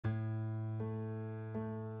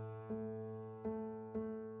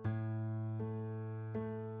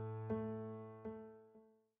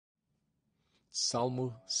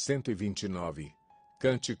Salmo 129,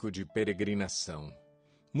 Cântico de peregrinação.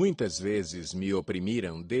 Muitas vezes me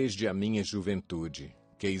oprimiram desde a minha juventude.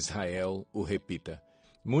 Que Israel o repita.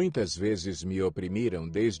 Muitas vezes me oprimiram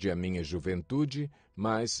desde a minha juventude,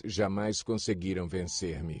 mas jamais conseguiram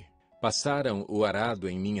vencer-me. Passaram o arado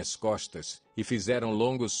em minhas costas e fizeram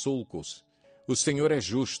longos sulcos. O Senhor é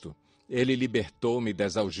justo, Ele libertou-me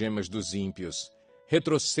das algemas dos ímpios.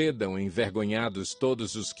 Retrocedam envergonhados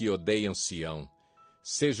todos os que odeiam Sião.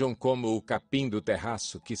 Sejam como o capim do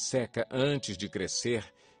terraço que seca antes de crescer,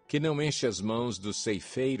 que não enche as mãos do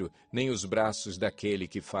ceifeiro, nem os braços daquele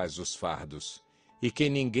que faz os fardos. E que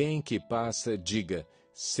ninguém que passa diga,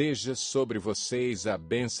 seja sobre vocês a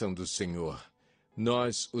bênção do Senhor.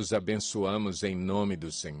 Nós os abençoamos em nome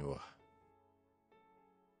do Senhor.